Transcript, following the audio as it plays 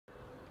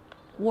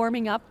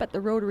Warming up at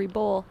the Rotary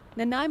Bowl,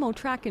 Nanaimo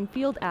Track and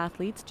Field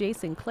athletes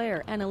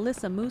Clare and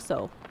Alyssa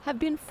Mouseau have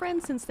been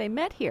friends since they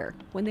met here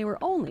when they were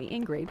only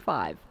in grade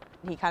 5.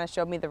 He kind of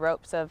showed me the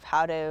ropes of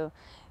how to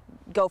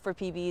go for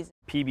PBs.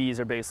 PBs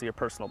are basically your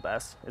personal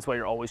best. It's what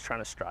you're always trying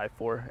to strive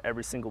for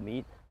every single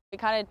meet. It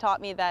kind of taught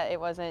me that it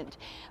wasn't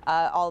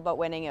all about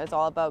winning, it was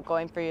all about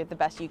going for the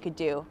best you could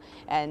do.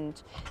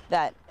 And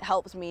that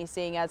helps me,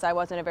 seeing as I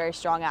wasn't a very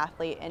strong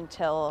athlete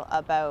until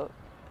about,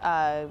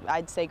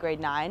 I'd say, grade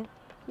 9.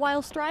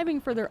 While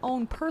striving for their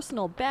own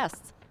personal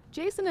bests,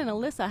 Jason and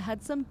Alyssa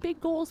had some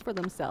big goals for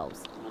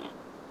themselves.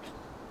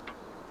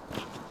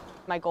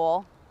 My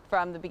goal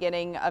from the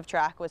beginning of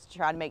track was to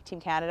try to make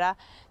Team Canada.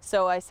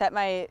 So I set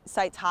my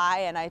sights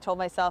high and I told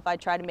myself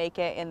I'd try to make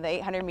it in the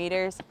 800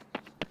 meters.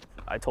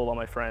 I told all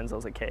my friends, I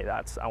was like, hey,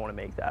 I want to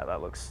make that.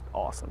 That looks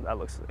awesome. That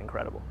looks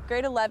incredible.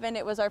 Grade 11,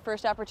 it was our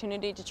first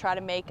opportunity to try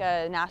to make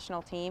a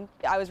national team.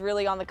 I was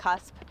really on the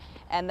cusp,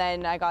 and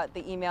then I got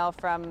the email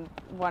from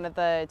one of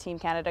the Team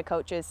Canada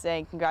coaches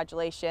saying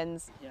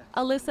congratulations.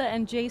 Alyssa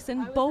and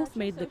Jason both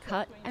made the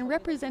cut and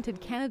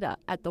represented Canada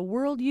at the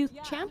World Youth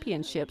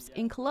Championships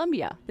in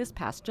Colombia this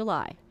past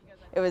July.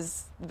 It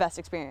was the best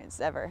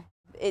experience ever.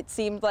 It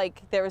seemed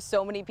like there were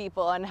so many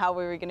people and how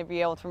we were going to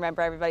be able to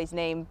remember everybody's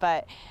name,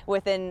 but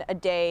within a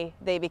day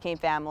they became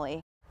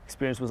family.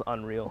 Experience was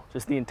unreal.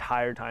 Just the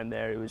entire time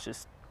there, it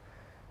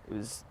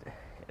was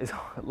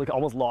like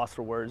almost lost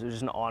for words. It was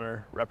just an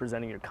honor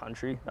representing your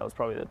country. That was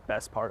probably the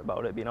best part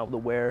about it, being able to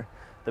wear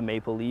the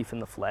maple leaf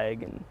and the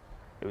flag, and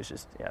it was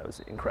just, yeah, it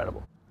was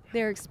incredible.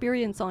 Their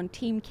experience on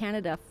Team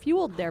Canada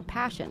fueled their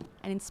passion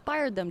and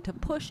inspired them to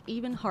push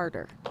even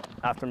harder.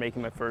 After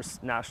making my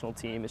first national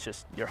team, it's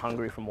just you're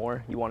hungry for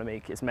more. You want to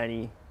make as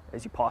many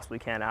as you possibly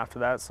can after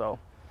that. So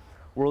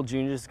World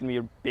Juniors is going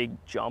to be a big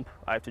jump.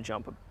 I have to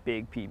jump a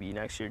big PB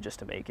next year just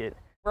to make it.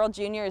 World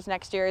Juniors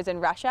next year is in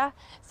Russia,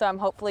 so I'm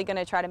hopefully going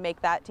to try to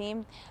make that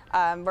team.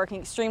 I'm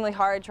working extremely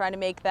hard trying to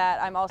make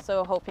that. I'm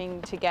also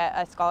hoping to get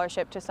a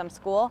scholarship to some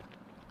school.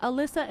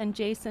 Alyssa and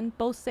Jason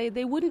both say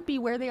they wouldn't be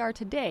where they are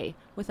today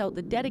without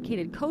the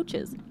dedicated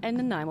coaches and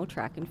Nanaimo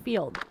Track and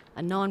Field,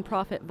 a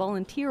non-profit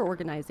volunteer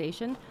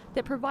organization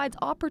that provides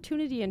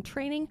opportunity and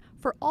training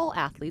for all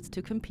athletes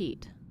to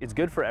compete. It's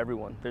good for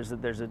everyone. There's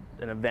an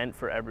event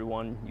for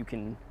everyone. You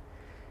can,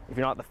 if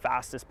you're not the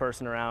fastest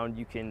person around,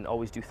 you can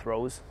always do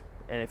throws.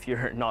 And if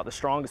you're not the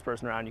strongest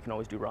person around, you can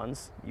always do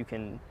runs. You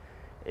can,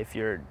 if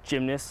you're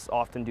gymnasts,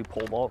 often do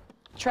pole vault.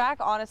 Track,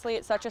 honestly,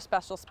 it's such a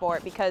special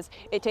sport because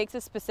it takes a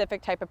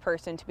specific type of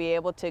person to be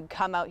able to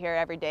come out here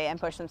every day and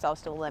push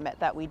themselves to the limit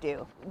that we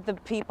do. The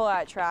people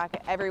at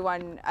track,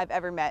 everyone I've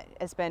ever met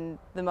has been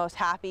the most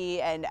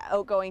happy and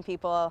outgoing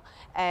people,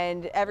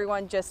 and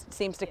everyone just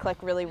seems to click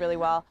really, really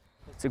well.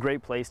 It's a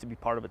great place to be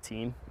part of a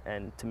team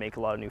and to make a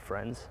lot of new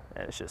friends,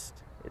 and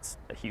it's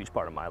a huge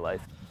part of my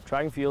life.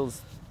 Track and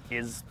fields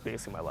is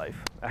basically my life,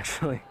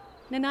 actually.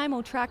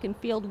 Nanaimo Track and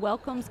Field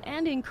welcomes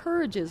and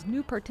encourages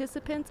new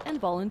participants and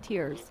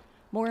volunteers.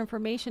 More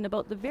information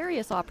about the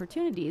various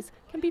opportunities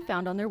can be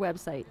found on their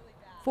website.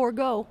 For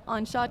Go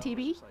on Shaw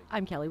TV,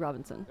 I'm Kelly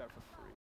Robinson.